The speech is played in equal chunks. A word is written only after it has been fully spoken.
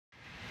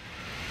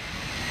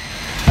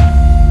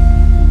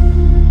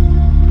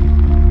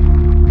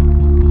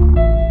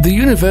The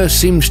universe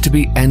seems to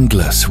be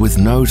endless with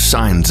no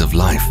signs of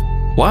life.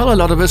 While a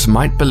lot of us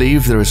might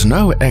believe there is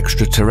no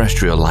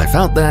extraterrestrial life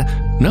out there,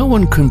 no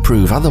one can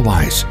prove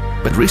otherwise.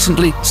 But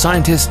recently,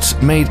 scientists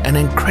made an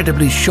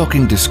incredibly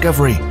shocking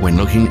discovery when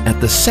looking at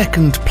the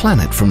second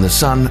planet from the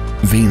Sun,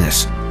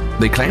 Venus.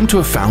 They claim to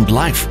have found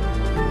life.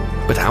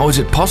 But how is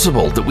it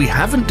possible that we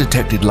haven't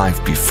detected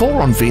life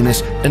before on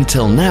Venus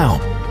until now?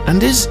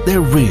 And is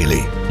there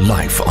really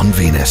life on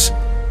Venus?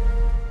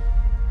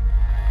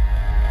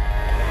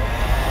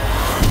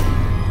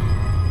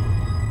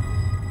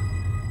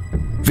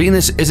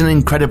 Venus is an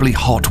incredibly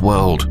hot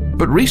world,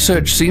 but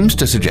research seems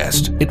to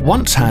suggest it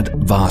once had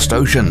vast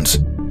oceans.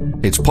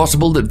 It's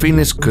possible that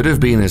Venus could have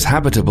been as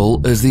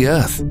habitable as the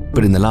Earth,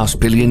 but in the last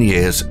billion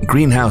years,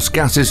 greenhouse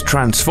gases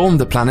transformed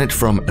the planet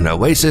from an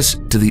oasis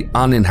to the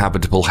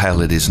uninhabitable hell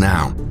it is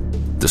now.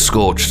 The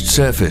scorched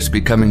surface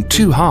becoming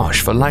too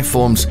harsh for life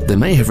forms that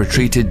may have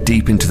retreated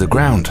deep into the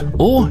ground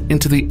or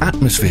into the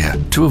atmosphere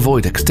to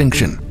avoid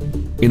extinction.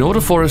 In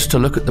order for us to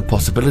look at the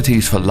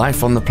possibilities for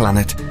life on the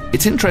planet,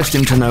 it's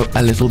interesting to know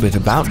a little bit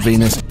about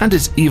Venus and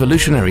its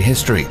evolutionary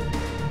history.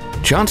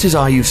 Chances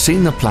are you've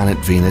seen the planet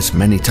Venus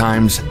many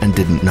times and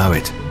didn't know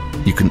it.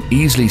 You can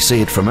easily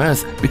see it from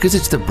Earth because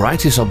it's the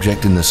brightest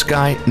object in the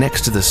sky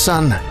next to the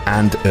Sun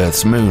and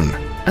Earth's moon,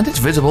 and it's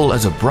visible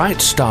as a bright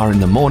star in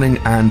the morning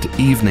and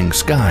evening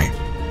sky.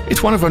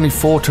 It's one of only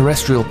 4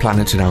 terrestrial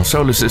planets in our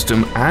solar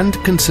system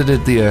and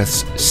considered the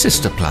Earth's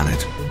sister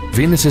planet.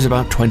 Venus is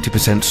about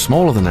 20%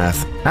 smaller than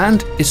Earth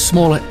and is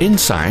smaller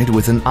inside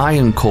with an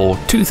iron core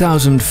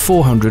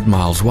 2,400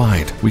 miles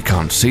wide. We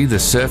can't see the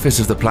surface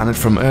of the planet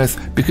from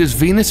Earth because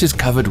Venus is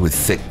covered with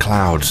thick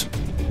clouds.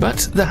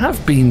 But there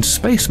have been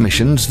space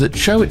missions that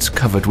show it's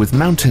covered with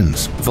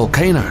mountains,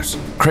 volcanoes,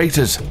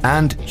 craters,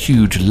 and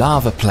huge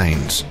lava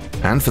plains.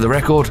 And for the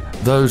record,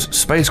 those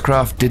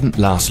spacecraft didn't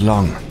last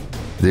long.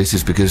 This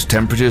is because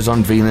temperatures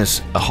on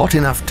Venus are hot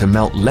enough to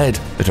melt lead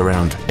at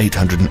around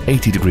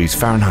 880 degrees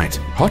Fahrenheit,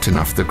 hot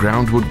enough the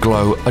ground would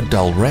glow a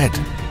dull red.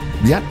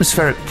 The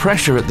atmospheric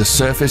pressure at the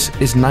surface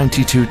is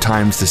 92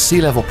 times the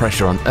sea level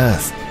pressure on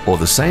Earth, or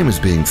the same as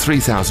being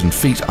 3,000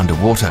 feet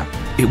underwater.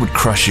 It would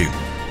crush you,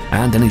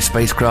 and any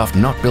spacecraft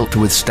not built to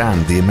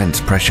withstand the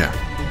immense pressure.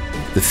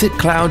 The thick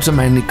clouds are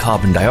mainly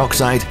carbon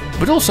dioxide,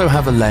 but also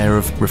have a layer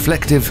of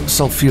reflective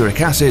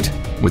sulfuric acid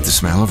with the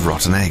smell of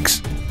rotten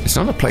eggs. It's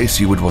not a place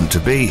you would want to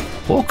be,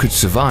 or could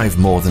survive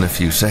more than a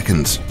few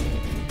seconds.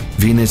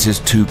 Venus is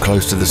too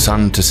close to the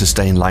Sun to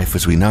sustain life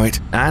as we know it,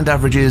 and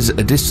averages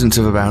a distance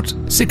of about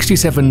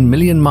 67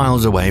 million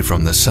miles away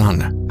from the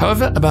Sun.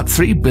 However, about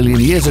 3 billion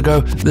years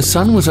ago, the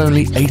Sun was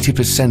only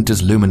 80%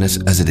 as luminous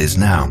as it is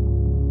now.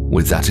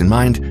 With that in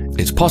mind,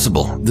 it's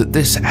possible that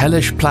this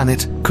hellish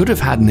planet could have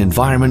had an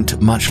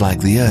environment much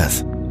like the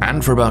Earth,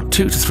 and for about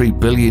 2 to 3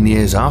 billion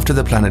years after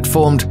the planet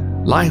formed,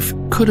 life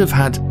could have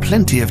had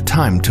plenty of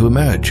time to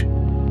emerge.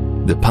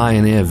 The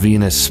Pioneer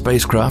Venus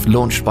spacecraft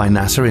launched by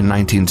NASA in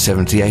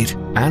 1978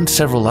 and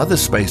several other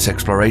space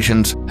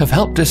explorations have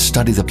helped us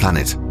study the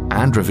planet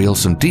and reveal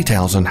some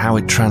details on how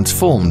it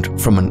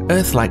transformed from an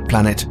Earth-like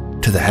planet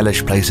to the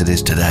hellish place it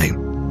is today.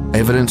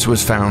 Evidence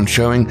was found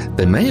showing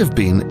there may have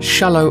been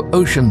shallow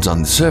oceans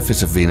on the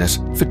surface of Venus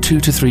for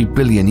 2 to 3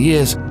 billion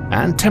years,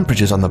 and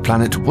temperatures on the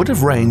planet would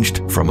have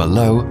ranged from a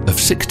low of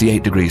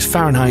 68 degrees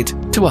Fahrenheit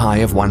to a high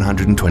of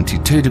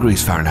 122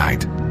 degrees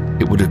Fahrenheit.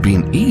 It would have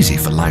been easy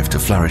for life to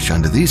flourish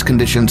under these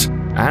conditions,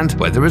 and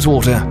where there is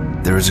water,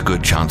 there is a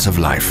good chance of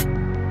life.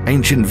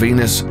 Ancient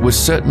Venus was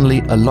certainly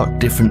a lot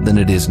different than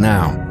it is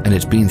now, and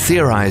it's been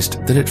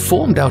theorized that it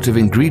formed out of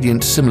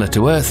ingredients similar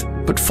to Earth,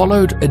 but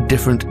followed a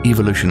different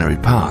evolutionary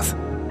path.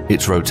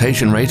 Its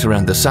rotation rate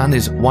around the Sun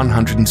is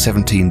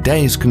 117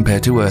 days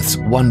compared to Earth's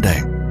 1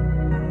 day.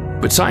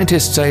 But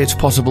scientists say it's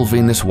possible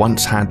Venus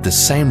once had the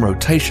same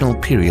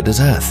rotational period as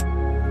Earth.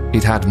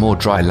 It had more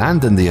dry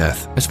land than the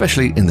Earth,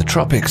 especially in the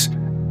tropics,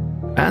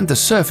 and the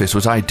surface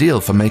was ideal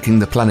for making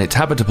the planet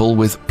habitable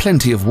with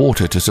plenty of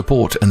water to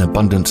support an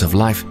abundance of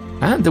life,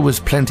 and there was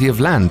plenty of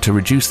land to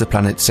reduce the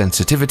planet's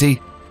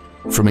sensitivity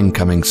from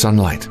incoming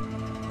sunlight.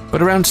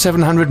 But around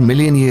 700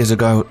 million years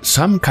ago,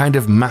 some kind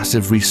of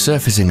massive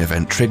resurfacing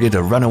event triggered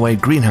a runaway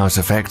greenhouse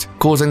effect,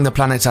 causing the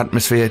planet's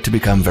atmosphere to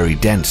become very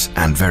dense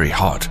and very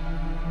hot.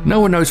 No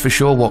one knows for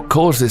sure what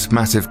caused this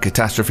massive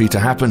catastrophe to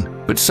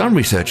happen, but some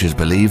researchers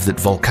believe that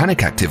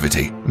volcanic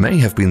activity may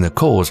have been the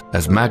cause,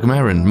 as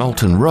magma and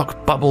molten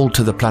rock bubbled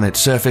to the planet's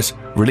surface,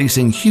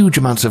 releasing huge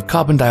amounts of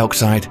carbon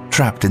dioxide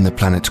trapped in the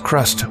planet's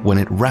crust when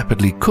it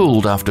rapidly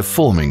cooled after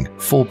forming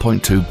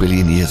 4.2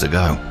 billion years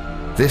ago.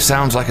 This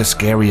sounds like a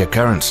scary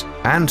occurrence,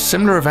 and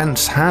similar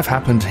events have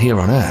happened here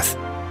on Earth.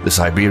 The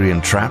Siberian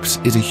Traps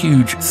is a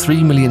huge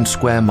 3 million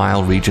square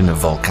mile region of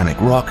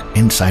volcanic rock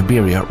in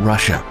Siberia,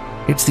 Russia.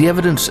 It's the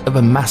evidence of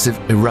a massive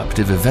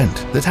eruptive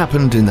event that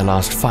happened in the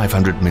last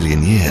 500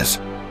 million years.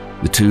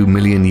 The 2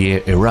 million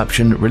year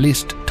eruption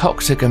released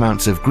toxic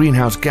amounts of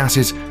greenhouse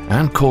gases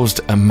and caused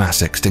a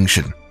mass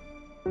extinction.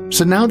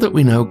 So now that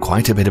we know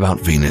quite a bit about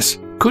Venus,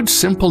 could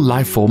simple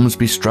life forms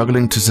be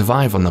struggling to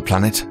survive on the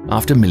planet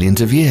after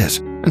millions of years?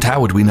 And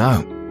how would we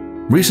know?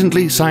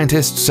 Recently,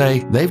 scientists say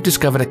they've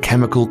discovered a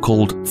chemical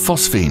called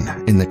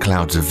phosphine in the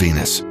clouds of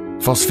Venus.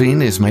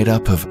 Phosphine is made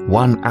up of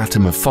 1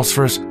 atom of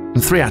phosphorus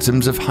and 3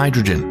 atoms of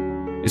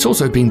hydrogen. It's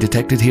also been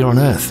detected here on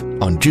Earth,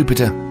 on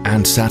Jupiter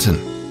and Saturn.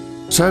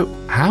 So,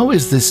 how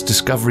is this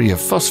discovery of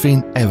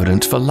phosphine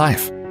evidence for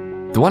life?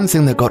 The one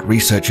thing that got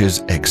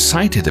researchers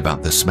excited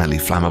about the smelly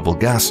flammable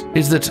gas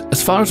is that,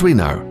 as far as we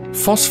know,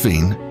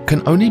 phosphine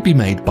can only be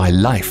made by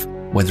life,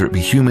 whether it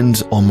be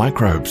humans or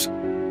microbes.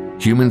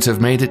 Humans have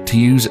made it to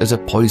use as a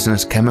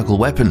poisonous chemical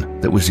weapon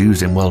that was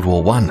used in World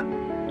War I,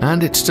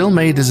 and it's still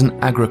made as an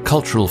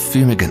agricultural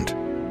fumigant.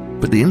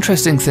 But the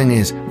interesting thing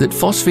is that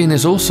phosphine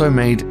is also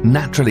made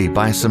naturally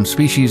by some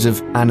species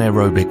of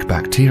anaerobic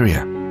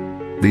bacteria.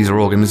 These are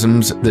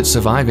organisms that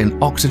survive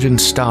in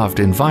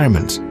oxygen-starved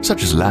environments,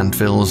 such as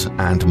landfills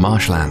and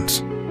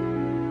marshlands.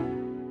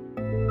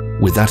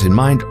 With that in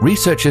mind,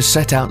 researchers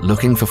set out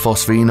looking for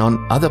phosphine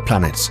on other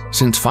planets,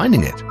 since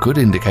finding it could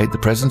indicate the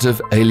presence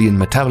of alien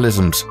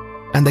metabolisms,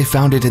 and they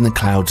found it in the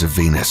clouds of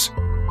Venus.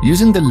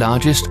 Using the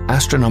largest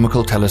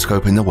astronomical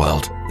telescope in the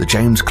world, the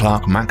James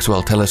Clerk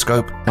Maxwell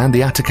Telescope and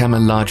the Atacama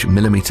Large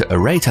Millimeter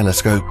Array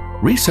Telescope,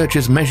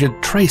 researchers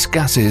measured trace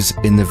gases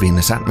in the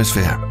Venus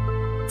atmosphere.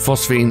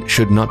 Phosphine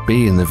should not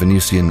be in the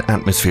Venusian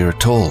atmosphere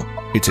at all.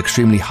 It's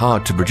extremely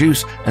hard to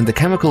produce, and the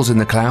chemicals in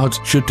the clouds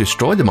should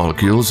destroy the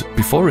molecules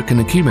before it can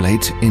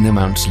accumulate in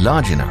amounts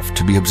large enough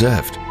to be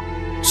observed.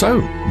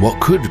 So, what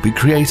could be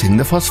creating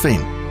the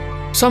phosphine?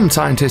 Some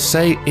scientists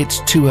say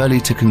it's too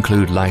early to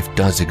conclude life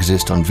does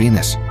exist on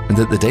Venus, and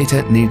that the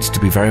data needs to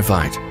be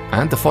verified,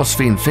 and the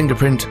phosphine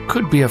fingerprint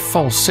could be a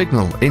false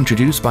signal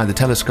introduced by the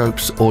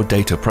telescopes or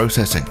data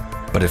processing.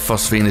 But if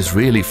phosphine is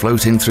really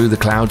floating through the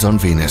clouds on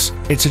Venus,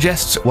 it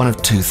suggests one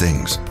of 2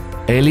 things.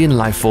 Alien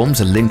life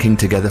forms are linking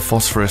together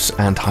phosphorus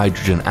and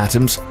hydrogen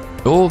atoms,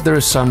 or there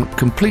is some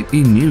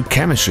completely new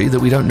chemistry that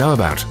we don't know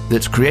about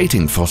that's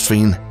creating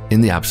phosphine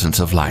in the absence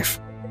of life.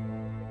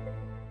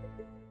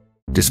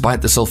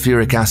 Despite the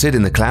sulfuric acid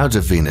in the clouds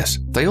of Venus,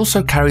 they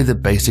also carry the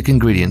basic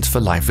ingredients for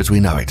life as we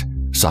know it: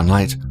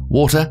 sunlight,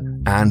 water,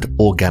 and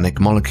organic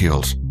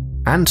molecules.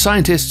 And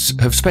scientists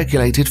have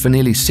speculated for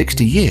nearly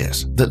 60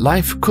 years that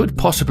life could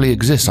possibly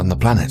exist on the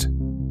planet.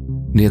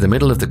 Near the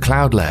middle of the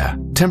cloud layer,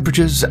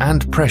 temperatures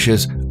and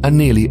pressures are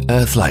nearly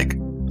Earth-like,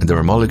 and there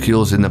are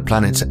molecules in the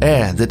planet's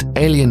air that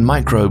alien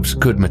microbes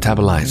could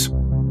metabolize.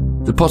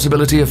 The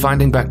possibility of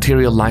finding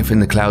bacterial life in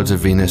the clouds of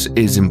Venus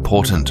is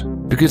important,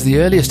 because the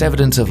earliest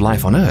evidence of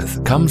life on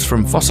Earth comes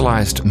from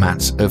fossilized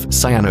mats of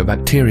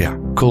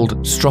cyanobacteria called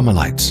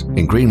stromatolites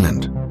in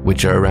Greenland,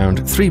 which are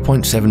around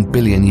 3.7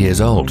 billion years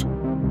old.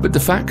 But the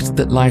fact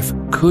that life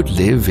could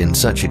live in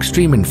such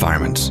extreme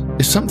environments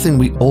is something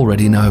we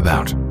already know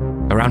about.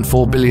 Around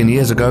 4 billion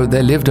years ago,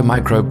 there lived a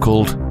microbe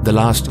called the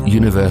last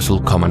universal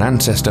common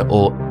ancestor,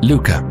 or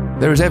LUCA.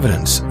 There is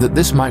evidence that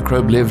this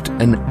microbe lived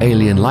an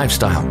alien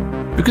lifestyle,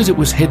 because it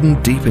was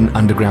hidden deep in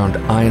underground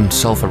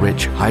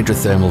iron-sulfur-rich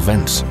hydrothermal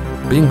vents.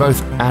 Being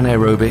both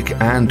anaerobic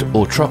and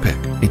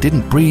autotrophic, it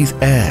didn't breathe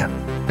air,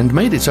 and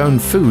made its own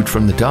food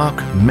from the dark,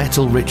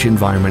 metal-rich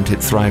environment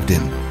it thrived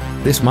in.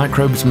 This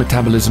microbe's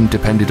metabolism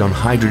depended on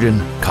hydrogen,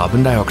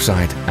 carbon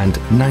dioxide, and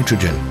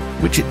nitrogen,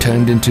 which it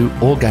turned into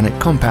organic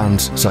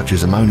compounds such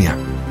as ammonia.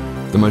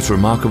 The most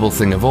remarkable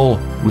thing of all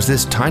was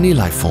this tiny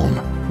life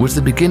form was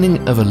the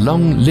beginning of a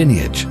long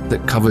lineage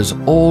that covers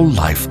all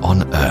life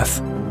on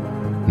Earth.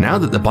 Now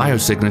that the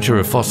biosignature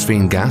of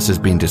phosphine gas has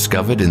been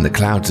discovered in the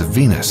clouds of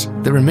Venus,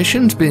 there are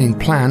missions being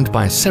planned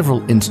by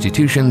several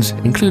institutions,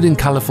 including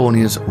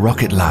California's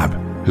Rocket Lab,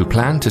 who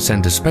plan to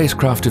send a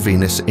spacecraft to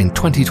Venus in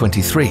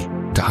 2023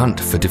 to hunt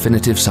for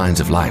definitive signs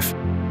of life.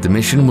 The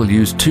mission will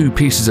use 2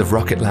 pieces of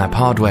Rocket Lab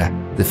hardware: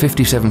 the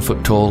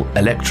 57-foot-tall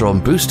Electron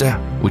booster,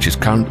 which is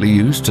currently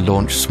used to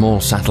launch small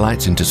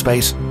satellites into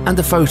space, and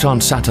the Photon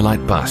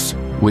satellite bus,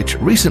 which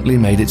recently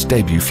made its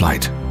debut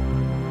flight.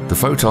 The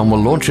Photon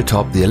will launch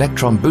atop the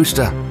Electron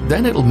booster,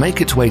 then it'll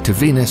make its way to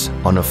Venus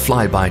on a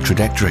flyby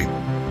trajectory.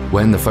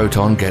 When the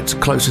Photon gets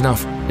close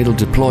enough, it'll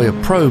deploy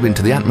a probe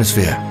into the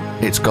atmosphere.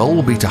 Its goal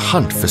will be to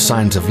hunt for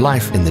signs of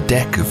life in the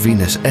deck of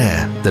Venus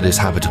air that is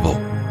habitable.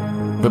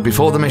 But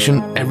before the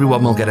mission,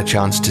 everyone will get a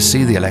chance to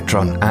see the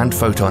Electron and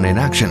Photon in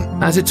action,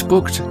 as it's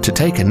booked to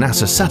take a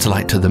NASA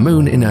satellite to the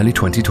Moon in early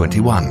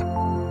 2021.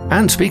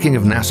 And speaking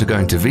of NASA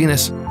going to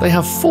Venus, they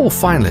have 4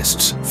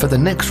 finalists for the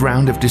next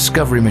round of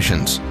Discovery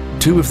missions.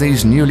 2 of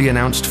these newly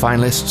announced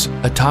finalists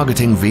are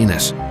targeting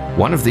Venus.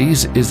 One of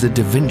these is the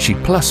Da Vinci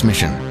Plus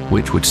mission,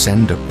 which would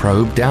send a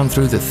probe down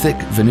through the thick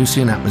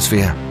Venusian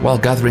atmosphere while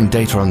gathering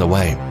data on the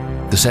way.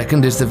 The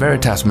second is the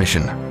Veritas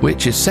mission,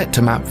 which is set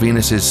to map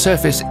Venus's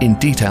surface in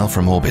detail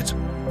from orbit.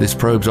 This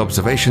probe's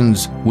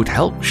observations would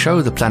help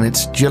show the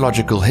planet's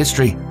geological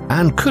history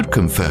and could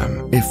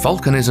confirm if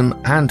volcanism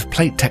and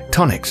plate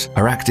tectonics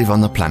are active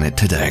on the planet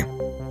today.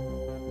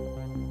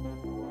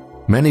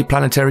 Many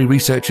planetary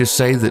researchers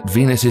say that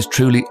Venus is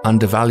truly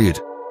undervalued,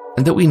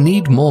 and that we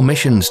need more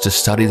missions to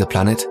study the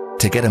planet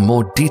to get a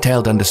more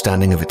detailed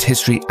understanding of its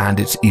history and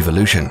its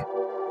evolution.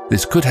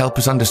 This could help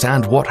us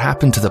understand what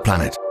happened to the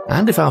planet,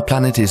 and if our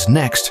planet is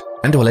next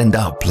and will end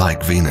up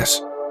like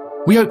Venus.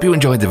 We hope you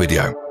enjoyed the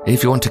video.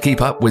 If you want to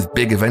keep up with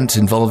big events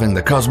involving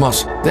the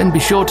cosmos, then be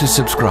sure to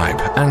subscribe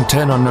and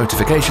turn on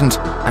notifications,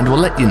 and we'll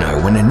let you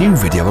know when a new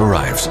video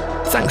arrives.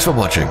 Thanks for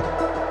watching.